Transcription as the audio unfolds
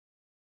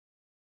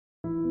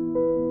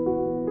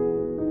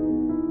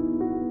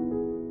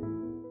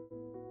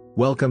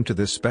Welcome to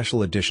this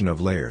special edition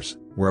of Layers,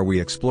 where we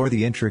explore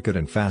the intricate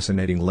and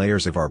fascinating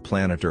layers of our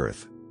planet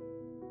Earth.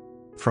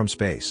 From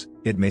space,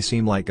 it may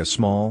seem like a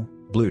small,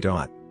 blue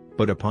dot,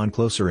 but upon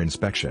closer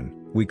inspection,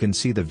 we can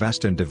see the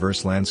vast and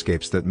diverse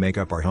landscapes that make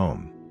up our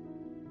home.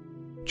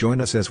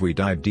 Join us as we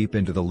dive deep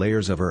into the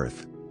layers of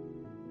Earth.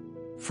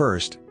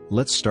 First,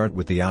 let's start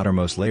with the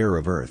outermost layer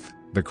of Earth,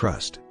 the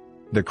crust.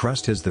 The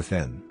crust is the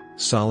thin,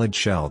 solid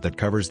shell that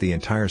covers the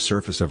entire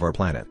surface of our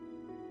planet.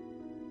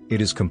 It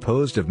is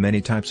composed of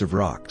many types of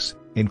rocks,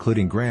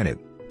 including granite,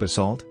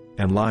 basalt,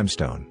 and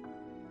limestone.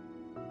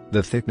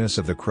 The thickness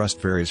of the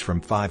crust varies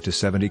from 5 to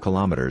 70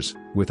 kilometers,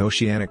 with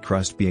oceanic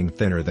crust being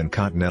thinner than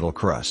continental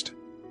crust.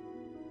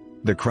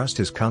 The crust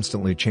is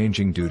constantly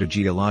changing due to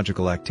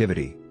geological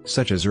activity,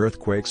 such as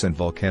earthquakes and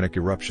volcanic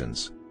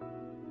eruptions.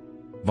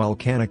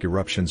 Volcanic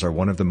eruptions are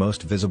one of the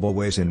most visible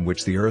ways in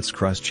which the Earth's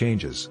crust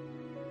changes.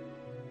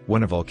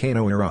 When a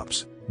volcano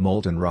erupts,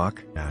 molten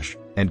rock, ash,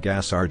 and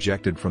gas are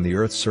ejected from the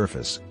Earth's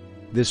surface.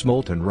 This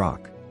molten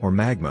rock, or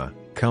magma,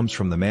 comes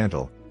from the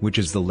mantle, which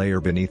is the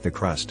layer beneath the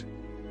crust.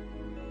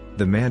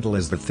 The mantle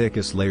is the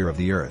thickest layer of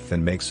the Earth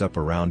and makes up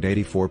around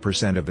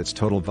 84% of its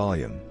total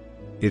volume.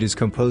 It is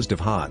composed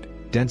of hot,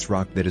 dense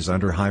rock that is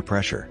under high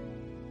pressure.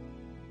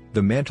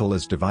 The mantle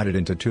is divided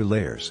into two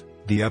layers,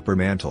 the upper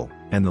mantle,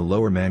 and the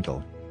lower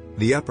mantle.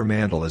 The upper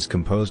mantle is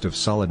composed of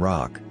solid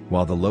rock,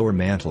 while the lower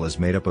mantle is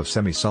made up of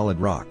semi-solid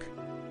rock.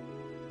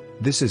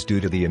 This is due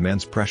to the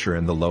immense pressure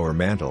in the lower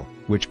mantle,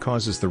 which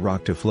causes the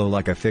rock to flow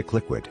like a thick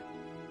liquid.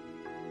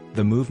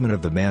 The movement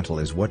of the mantle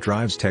is what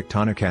drives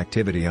tectonic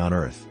activity on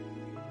Earth.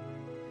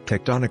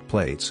 Tectonic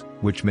plates,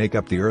 which make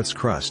up the Earth's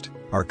crust,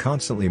 are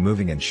constantly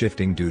moving and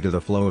shifting due to the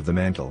flow of the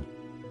mantle.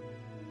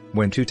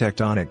 When two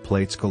tectonic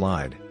plates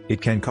collide,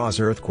 it can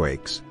cause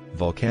earthquakes,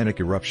 volcanic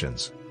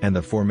eruptions, and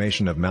the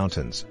formation of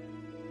mountains.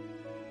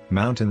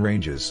 Mountain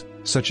ranges,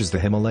 such as the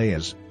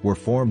Himalayas, were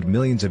formed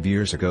millions of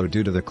years ago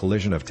due to the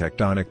collision of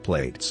tectonic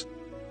plates.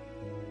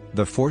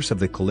 The force of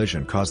the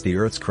collision caused the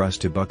Earth's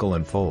crust to buckle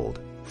and fold,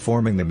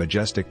 forming the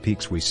majestic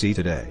peaks we see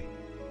today.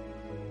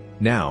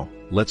 Now,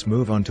 let's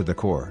move on to the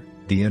core,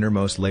 the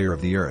innermost layer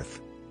of the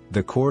Earth.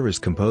 The core is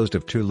composed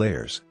of two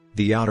layers,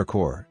 the outer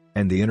core,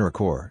 and the inner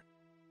core.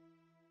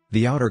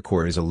 The outer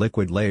core is a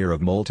liquid layer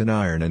of molten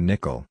iron and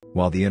nickel,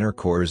 while the inner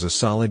core is a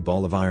solid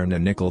ball of iron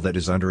and nickel that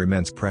is under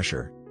immense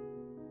pressure.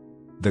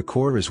 The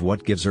core is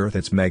what gives Earth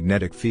its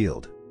magnetic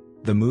field.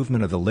 The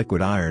movement of the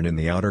liquid iron in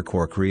the outer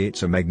core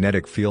creates a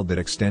magnetic field that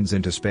extends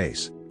into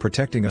space,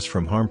 protecting us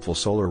from harmful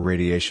solar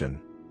radiation.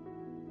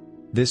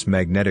 This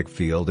magnetic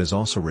field is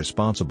also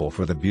responsible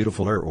for the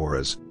beautiful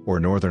auroras, or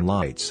northern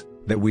lights,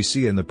 that we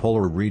see in the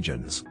polar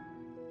regions.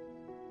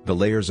 The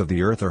layers of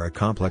the Earth are a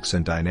complex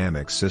and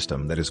dynamic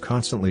system that is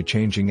constantly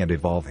changing and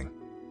evolving.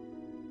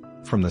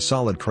 From the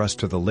solid crust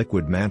to the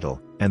liquid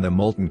mantle, and the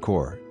molten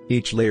core,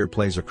 each layer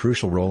plays a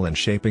crucial role in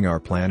shaping our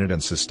planet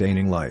and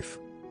sustaining life.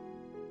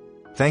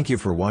 Thank you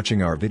for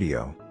watching our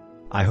video.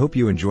 I hope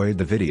you enjoyed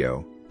the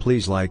video.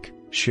 Please like,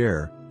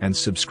 share, and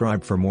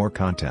subscribe for more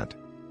content.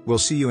 We'll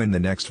see you in the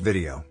next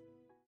video.